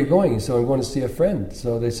 where are you going? He said, I'm going to see a friend.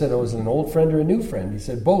 So they said, was it an old friend or a new friend? He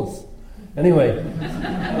said, both. Anyway,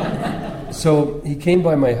 so he came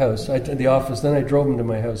by my house, the office, then I drove him to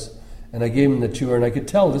my house, and I gave him the tour, and I could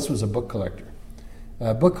tell this was a book collector.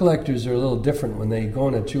 Book collectors are a little different when they go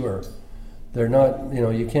on a tour. They're not,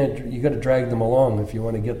 you got to drag them along if you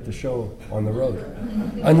want to get the show on the road.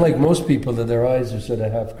 Unlike most people that their eyes are sort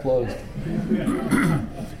of half closed.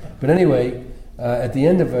 But anyway, at the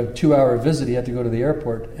end of a 2-hour visit, he had to go to the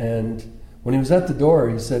airport, and when he was at the door,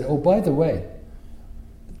 he said, oh, by the way,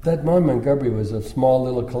 that Mount Montgomery was a small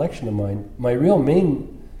little collection of mine. My real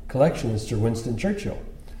main collection is Sir Winston Churchill.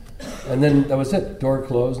 And then that was it. Door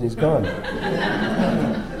closed and he's gone.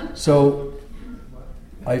 So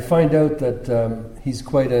I find out that he's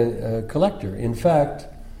quite a collector. In fact,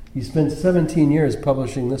 he spent 17 years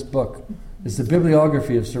publishing this book. It's the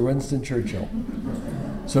bibliography of Sir Winston Churchill.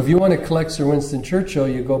 So if you want to collect Sir Winston Churchill,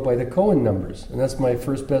 you go by the Cohen numbers. And that's my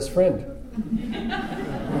first best friend.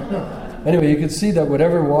 Anyway, you could see that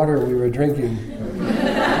whatever water we were drinking.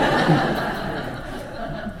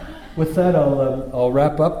 With that, I'll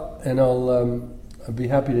wrap up, and I'll be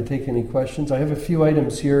happy to take any questions. I have a few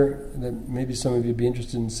items here that maybe some of you would be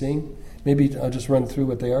interested in seeing. Maybe I'll just run through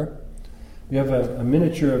what they are. We have a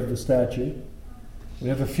miniature of the statue. We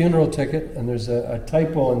have a funeral ticket, and there's a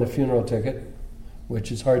typo on the funeral ticket,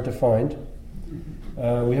 which is hard to find.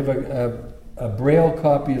 We have a Braille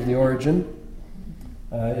copy of the Origin.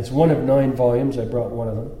 It's one of 9 volumes. I brought one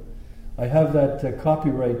of them. I have that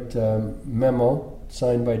copyright memo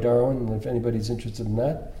signed by Darwin, and if anybody's interested in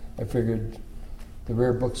that, I figured the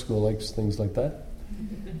Rare Book School likes things like that.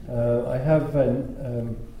 I have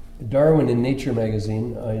Darwin in Nature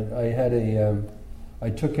magazine. I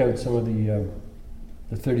took out some of the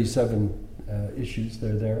 37 issues.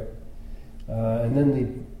 They're there. And then the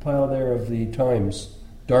pile there of the Times,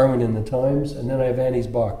 Darwin in the Times, and then I have Annie's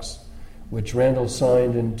Box, which Randall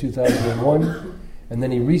signed in 2001, and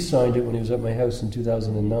then he re-signed it when he was at my house in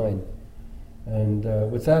 2009. And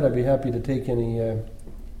with that, I'd be happy to take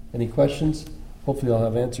any questions. Hopefully I'll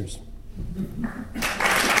have answers.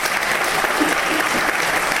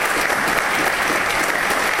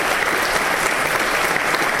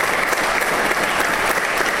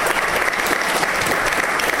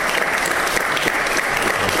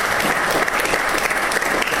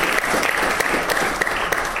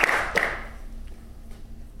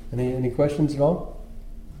 Any questions at all?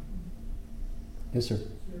 Yes, sir.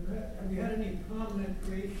 Have you had any prominent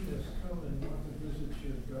creationists come and want to visit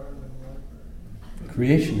your Darwin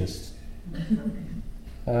library? Creationists?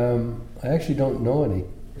 I actually don't know any.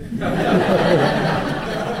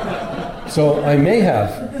 So I may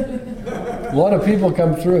have. A lot of people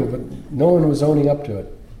come through, but no one was owning up to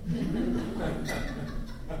it.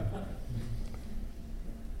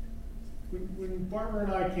 When Barbara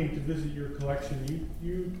and I came to visit your collection,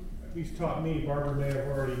 you at least taught me, Barbara may have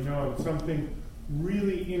already known, something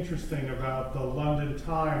really interesting about the London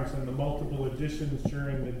Times and the multiple editions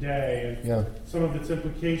during the day and some of its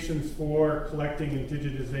implications for collecting and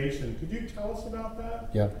digitization. Could you tell us about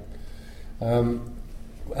that? Yeah.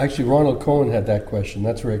 Actually, Ronald Cohen had that question.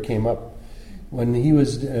 That's where it came up. When he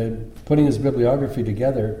was putting his bibliography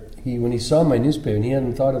together, when he saw my newspaper, and he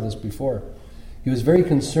hadn't thought of this before, he was very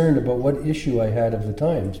concerned about what issue I had of the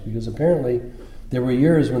Times, because apparently there were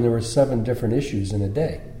years when there were 7 different issues in a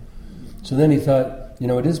day. So then he thought,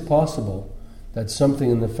 it is possible that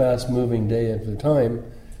something in the fast-moving day of the time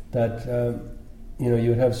that, you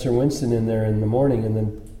would have Sir Winston in there in the morning and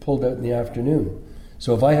then pulled out in the afternoon.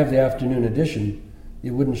 So if I have the afternoon edition,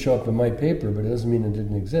 it wouldn't show up in my paper, but it doesn't mean it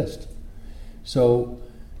didn't exist. So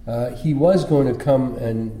he was going to come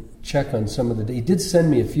and check on some of the dates. He did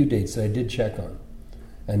send me a few dates that I did check on,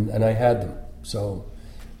 and I had them. So,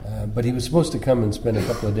 but he was supposed to come and spend a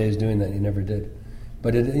couple of days doing that. He never did.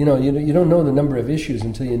 But you don't know the number of issues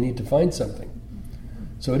until you need to find something.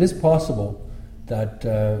 So it is possible that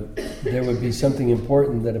there would be something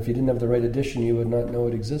important that if you didn't have the right edition, you would not know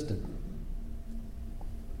it existed.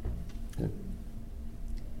 Yeah.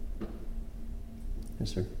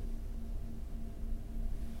 Yes, sir.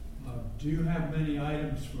 Do you have many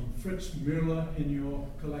items from Fritz Müller in your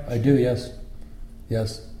collection? I do, yes.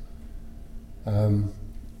 Yes.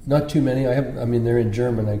 Not too many. They're in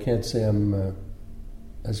German. I can't say I'm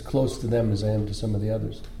as close to them as I am to some of the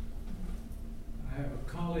others. I have a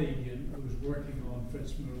colleague who's working on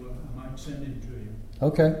Fritz Müller. I might send him to you.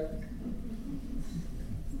 Okay.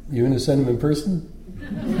 You going to send him in person?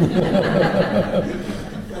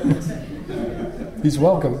 He's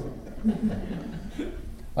welcome.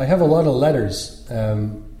 I have a lot of letters,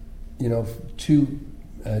 to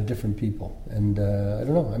different people. And I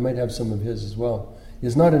don't know, I might have some of his as well.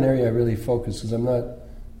 It's not an area I really focus because I'm not,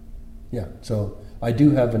 so I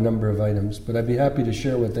do have a number of items, but I'd be happy to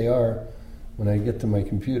share what they are when I get to my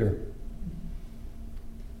computer.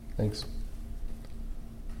 Thanks.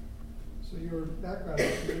 So your background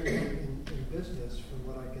is really in business, from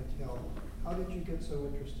what I can tell. How did you get so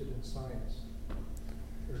interested in science?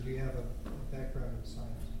 Or do you have a background in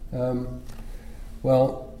science?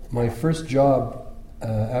 Well, my first job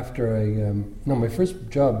my first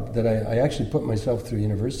job that I actually put myself through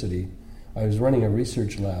university, I was running a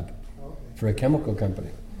research lab for a chemical company.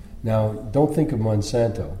 Now, don't think of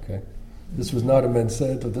Monsanto, okay? This was not a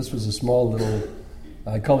Monsanto. This was a small little,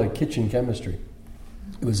 I call it kitchen chemistry.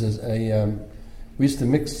 It was we used to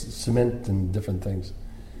mix cement and different things.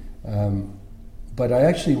 But I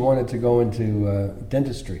actually wanted to go into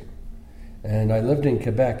dentistry. And I lived in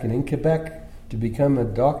Quebec. And in Quebec, to become a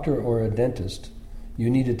doctor or a dentist, you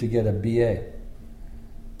needed to get a BA.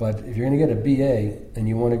 But if you're going to get a BA and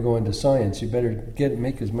you want to go into science, you better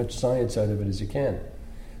make as much science out of it as you can.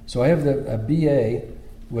 So I have a BA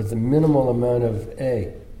with a minimal amount of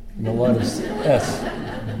A and a lot of S.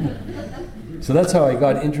 So that's how I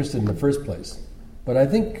got interested in the first place. But I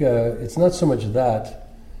think it's not so much that,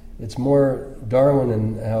 it's more Darwin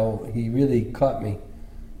and how he really caught me.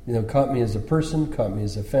 Caught me as a person, caught me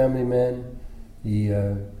as a family man. He,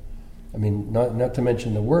 not to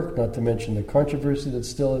mention the work, not to mention the controversy that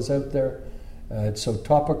still is out there. It's so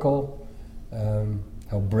topical.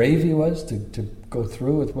 How brave he was to go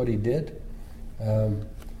through with what he did.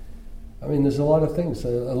 There's a lot of things. A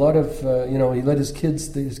lot of, he let his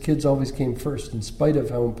kids always came first in spite of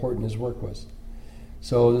how important his work was.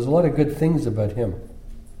 So there's a lot of good things about him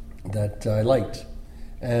that I liked.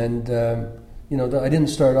 And, I didn't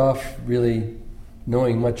start off really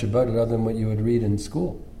knowing much about it other than what you would read in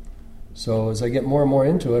school. So as I get more and more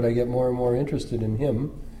into it, I get more and more interested in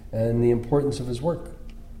him and the importance of his work.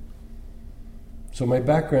 So my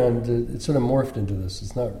background, it sort of morphed into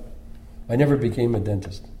this. I never became a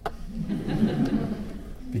dentist.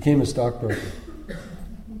 Became a stockbroker.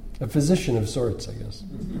 A physician of sorts, I guess.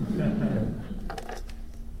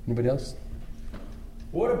 Anybody else?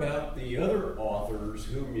 What about the other authors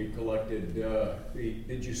whom you collected?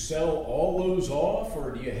 Did you sell all those off,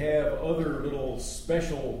 or do you have other little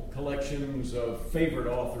special collections of favorite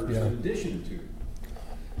authors in addition to?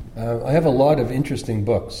 I have a lot of interesting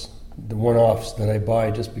books, the one-offs that I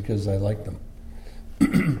buy just because I like them.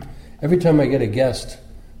 Every time I get a guest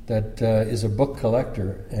that is a book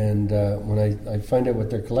collector, and when I find out what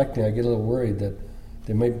they're collecting, I get a little worried that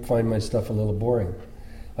they might find my stuff a little boring.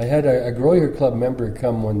 I had a Grow Your Club member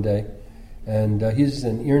come one day, and he's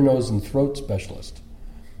an ear, nose, and throat specialist.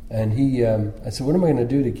 And I said, what am I going to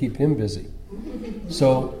do to keep him busy?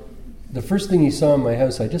 So the first thing he saw in my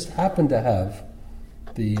house, I just happened to have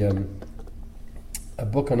a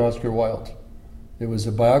book on Oscar Wilde. It was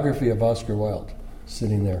a biography of Oscar Wilde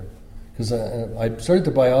sitting there. Because I started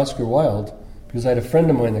to buy Oscar Wilde because I had a friend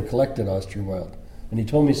of mine that collected Oscar Wilde. And he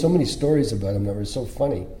told me so many stories about him that were so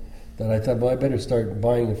funny that I thought, well, I better start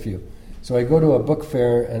buying a few. So I go to a book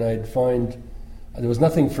fair and I'd find, there was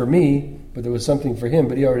nothing for me, but there was something for him,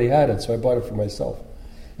 but he already had it, so I bought it for myself.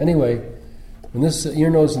 Anyway, when this ear,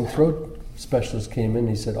 nose, and throat specialist came in,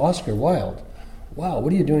 he said, Oscar Wilde, wow,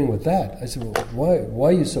 what are you doing with that? I said, well, why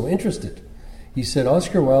are you so interested? He said,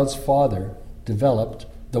 Oscar Wilde's father developed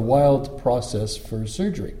the Wilde process for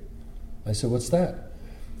surgery. I said, what's that?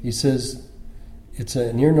 He says, it's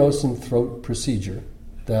an ear, nose, and throat procedure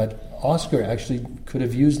that Oscar actually could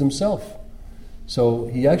have used himself. So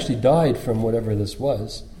he actually died from whatever this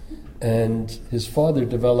was, and his father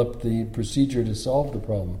developed the procedure to solve the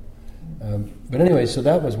problem. But anyway, so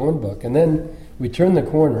that was one book. And then we turned the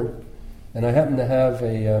corner, and I happened to have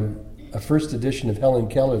a first edition of Helen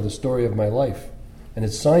Keller, The Story of My Life, and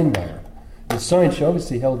it's signed by her. It's signed, she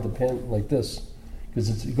obviously held the pen like this,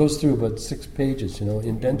 because it goes through about 6 pages,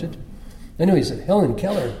 indented. Anyway, he said, Helen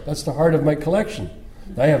Keller, that's the heart of my collection.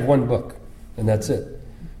 I have one book, and that's it.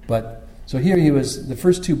 But so here he was, the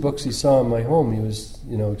first 2 books he saw in my home, he was,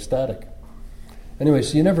 ecstatic. Anyway,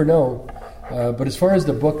 so you never know. But as far as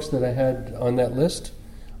the books that I had on that list,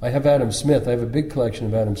 I have Adam Smith. I have a big collection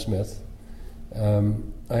of Adam Smith. I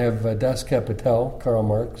have Das Kapital, Karl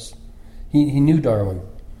Marx. He knew Darwin.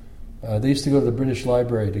 They used to go to the British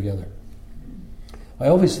Library together. I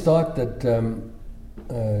always thought that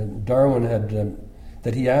Darwin had,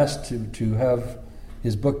 that he asked to have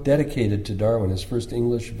his book dedicated to Darwin, his first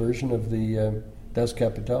English version of the Das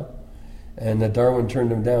Kapital, and that Darwin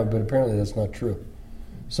turned him down, but apparently that's not true.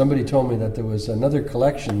 somebody told me that there was another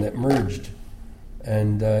collection that merged,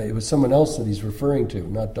 and it was someone else that he's referring to,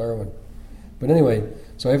 not Darwin. But anyway,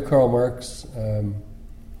 so I have Karl Marx.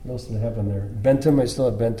 What else did I have on there? Bentham. I still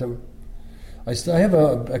have Bentham. I have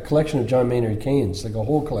a collection of John Maynard Keynes, like a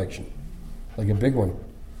whole collection, like a big one,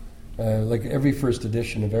 like every first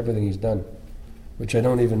edition of everything he's done, which I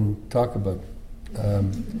don't even talk about.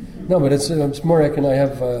 No, but it's more. I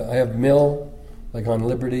have Mill, like on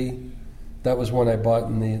Liberty. That was one I bought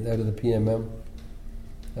out of the PMM.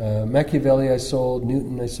 Machiavelli I sold.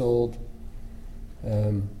 Newton I sold.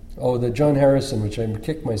 The John Harrison, which I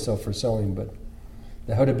kicked myself for selling, but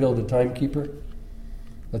the How to Build a Timekeeper.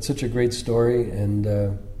 That's such a great story, and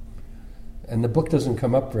the book doesn't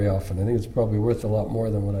come up very often. I think it's probably worth a lot more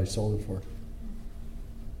than what I sold it for.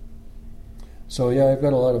 So yeah, I've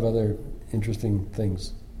got a lot of other interesting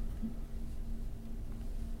things.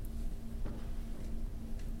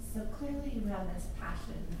 So clearly you have this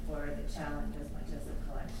passion for the challenge as much as the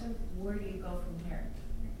collection. Where do you go from here?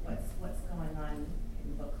 What's going on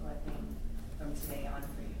in book collecting from today on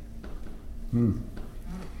for you?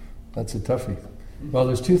 That's a toughie. Well,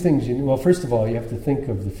 there's two things. Well, first of all, you have to think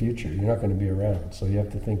of the future. You're not going to be around, so you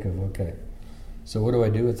have to think of, okay, so what do I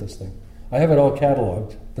do with this thing? I have it all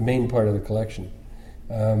cataloged, the main part of the collection.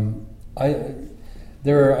 I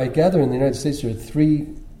gather in the United States there are 3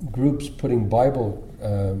 groups putting Bible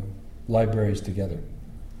libraries together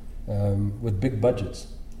with big budgets.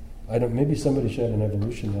 Maybe somebody should have an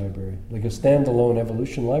evolution library, like a standalone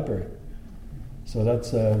evolution library. So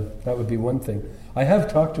that would be one thing. I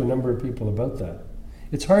have talked to a number of people about that.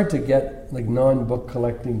 It's hard to get like non-book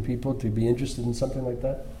collecting people to be interested in something like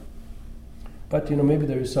that. But maybe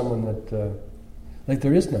there is someone that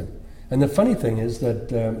there is none. And the funny thing is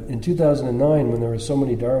that in 2009, when there were so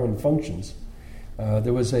many Darwin functions,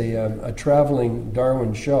 there was a traveling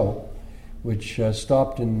Darwin show which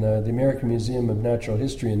stopped in the American Museum of Natural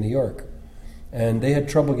History in New York. And they had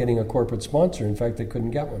trouble getting a corporate sponsor. In fact, they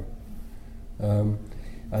couldn't get one.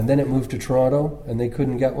 And then it moved to Toronto, and they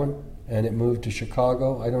couldn't get one. And it moved to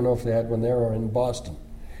Chicago. I don't know if they had one there or in Boston.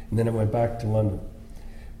 And then it went back to London.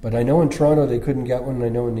 But I know in Toronto they couldn't get one, and I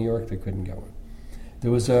know in New York they couldn't get one.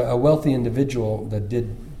 There was a wealthy individual that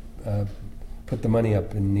did put the money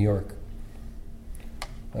up in New York.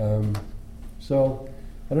 So,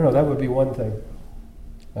 I don't know, that would be one thing.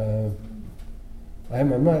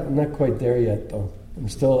 I'm not quite there yet, though. I'm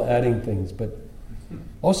still adding things, but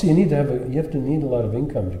also you have to need a lot of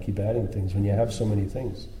income to keep adding things when you have so many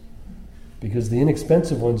things, because the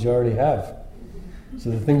inexpensive ones you already have. So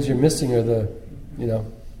the things you're missing are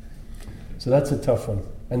so that's a tough one,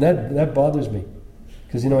 and that bothers me,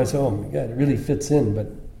 because I say, oh my God, it really fits in, but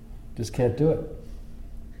just can't do it.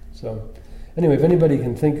 So anyway, if anybody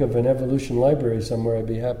can think of an evolution library somewhere, I'd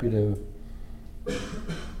be happy to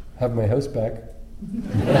have my house back.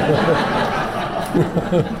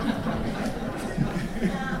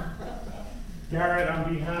 Garrett,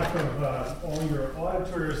 on behalf of all your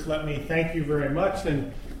auditors, let me thank you very much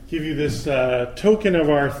and give you this token of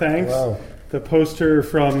our thanks, the poster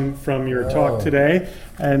from your talk today.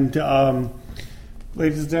 And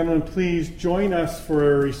ladies and gentlemen, please join us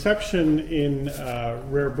for a reception in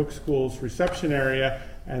Rare Book School's reception area,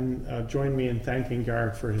 and join me in thanking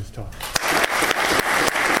Garrett for his talk.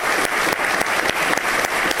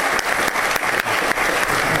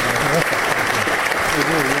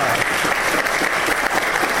 Thank you.